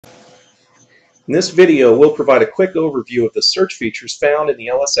In this video, we'll provide a quick overview of the search features found in the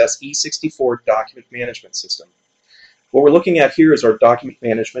LSSe64 document management system. What we're looking at here is our document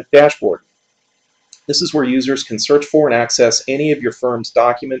management dashboard. This is where users can search for and access any of your firm's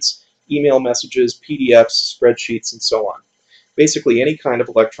documents, email messages, PDFs, spreadsheets, and so on. Basically any kind of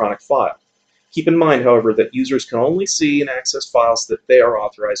electronic file. Keep in mind, however, that users can only see and access files that they are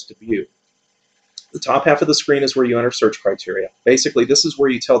authorized to view. The top half of the screen is where you enter search criteria. Basically, this is where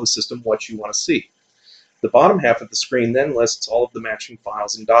you tell the system what you want to see. The bottom half of the screen then lists all of the matching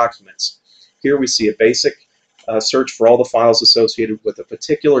files and documents. Here we see a basic search for all the files associated with a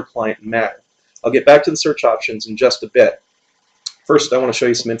particular client and matter. I'll get back to the search options in just a bit. First, I want to show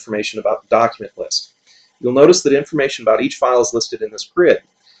you some information about the document list. You'll notice that information about each file is listed in this grid.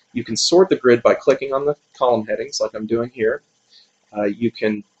 You can sort the grid by clicking on the column headings, like I'm doing here. You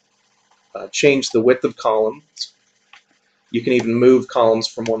can change the width of columns. You can even move columns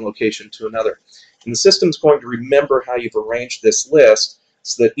from one location to another. And the system's going to remember how you've arranged this list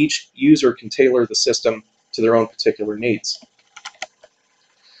so that each user can tailor the system to their own particular needs.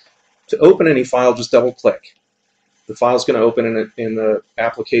 To open any file, just double-click. The file's going to open in the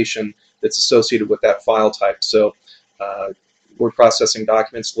application that's associated with that file type. So word processing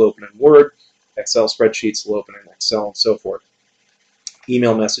documents will open in Word, Excel spreadsheets will open in Excel, and so forth.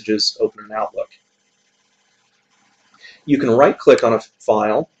 Email messages open in Outlook. You can right-click on a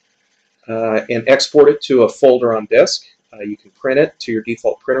file and export it to a folder on disk. You can print it to your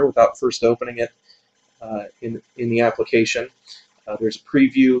default printer without first opening it in the application. There's a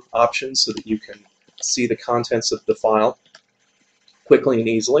preview option so that you can see the contents of the file quickly and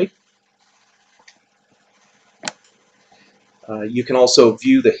easily. You can also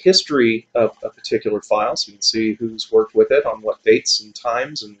view the history of a particular file, so you can see who's worked with it, on what dates and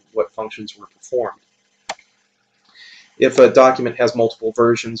times, and what functions were performed. If a document has multiple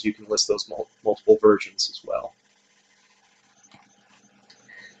versions, you can list those multiple versions as well.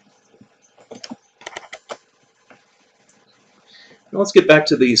 Now let's get back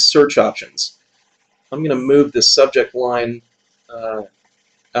to these search options. I'm going to move this subject line out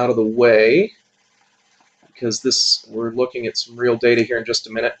of the way, because we're looking at some real data here in just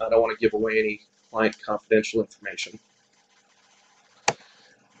a minute. I don't want to give away any client confidential information.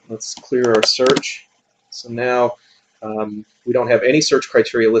 Let's clear our search. So now we don't have any search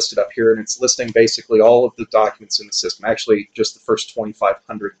criteria listed up here, and it's listing basically all of the documents in the system, actually just the first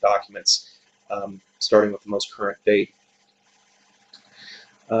 2,500 documents, starting with the most current date.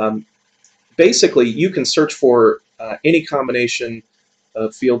 Basically, you can search for any combination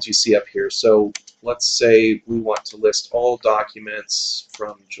of fields you see up here. So let's say we want to list all documents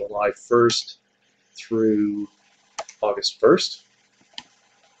from July 1st through August 1st.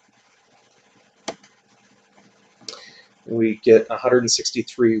 We get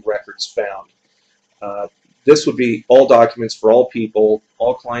 163 records found. This would be all documents for all people,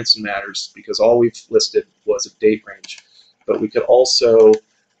 all clients and matters, because all we've listed was a date range. But we could also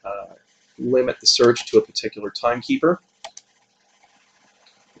limit the search to a particular timekeeper,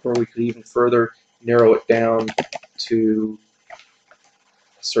 or we could even further narrow it down to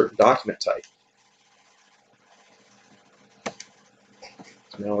a certain document type.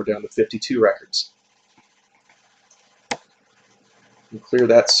 So now we're down to 52 records. And clear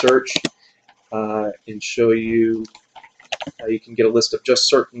that search and show you how you can get a list of just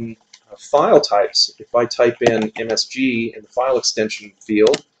certain file types. If I type in MSG in the file extension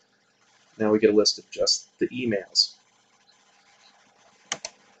field, now we get a list of just the emails.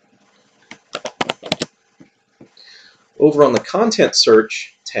 Over on the Content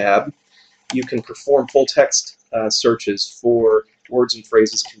Search tab, you can perform full text searches for words and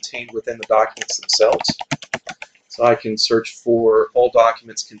phrases contained within the documents themselves. So I can search for all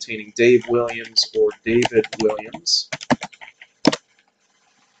documents containing Dave Williams or David Williams.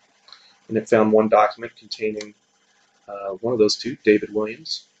 And it found one document containing one of those two, David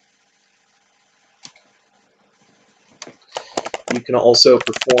Williams. You can also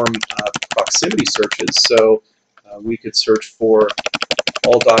perform proximity searches. So we could search for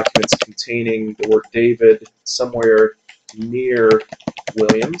all documents containing the word David somewhere near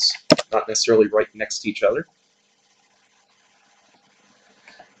Williams, not necessarily right next to each other.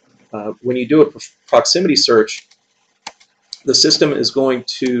 When you do a proximity search, the system is going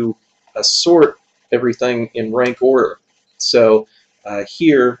to sort everything in rank order. So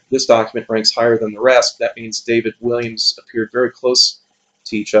here, this document ranks higher than the rest. That means David Williams appeared very close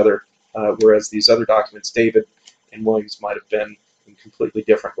to each other, whereas these other documents, David and Williams, might have been in completely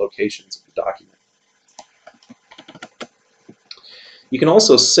different locations of the document. You can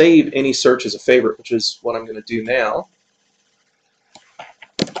also save any search as a favorite, which is what I'm going to do now.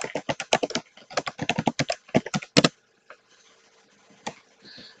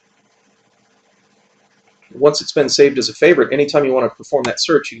 once it's been saved as a favorite, anytime you want to perform that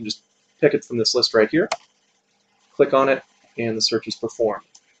search, you can just pick it from this list right here, click on it, and the search is performed.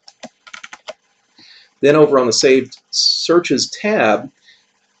 Then over on the Saved Searches tab,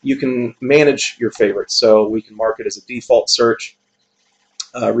 you can manage your favorites. So we can mark it as a default search,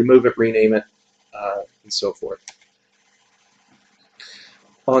 remove it, rename it, and so forth.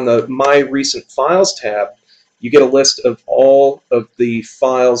 On the My Recent Files tab, you get a list of all of the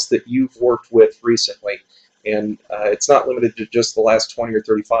files that you've worked with recently. And it's not limited to just the last 20 or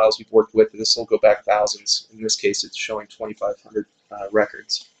 30 files you've worked with. This will go back thousands. In this case, it's showing 2,500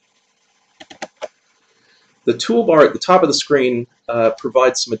 records. The toolbar at the top of the screen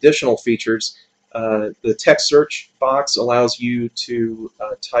provides some additional features. The text search box allows you to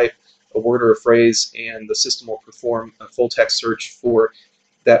type a word or a phrase, and the system will perform a full text search for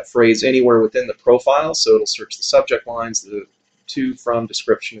that phrase anywhere within the profile. So it'll search the subject lines, the to, from,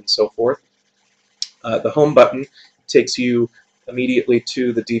 description, and so forth. The home button takes you immediately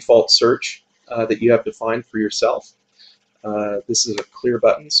to the default search that you have defined for yourself. This is a clear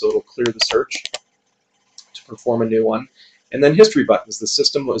button, so it'll clear the search to perform a new one. And then history buttons. The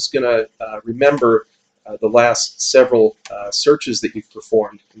system is going to remember the last several searches that you've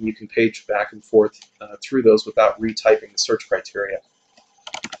performed, and you can page back and forth through those without retyping the search criteria.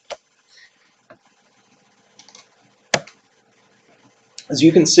 As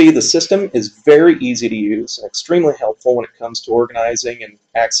you can see, the system is very easy to use and extremely helpful when it comes to organizing and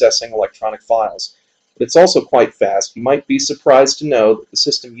accessing electronic files. But it's also quite fast. You might be surprised to know that the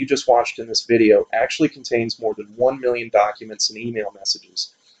system you just watched in this video actually contains more than 1 million documents and email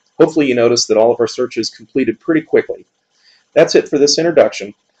messages. Hopefully you noticed that all of our searches completed pretty quickly. That's it for this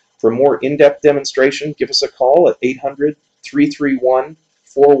introduction. For a more in-depth demonstration, give us a call at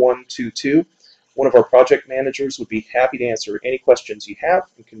 800-331-4122. One of our project managers would be happy to answer any questions you have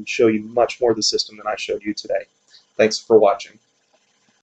and can show you much more of the system than I showed you today. Thanks for watching.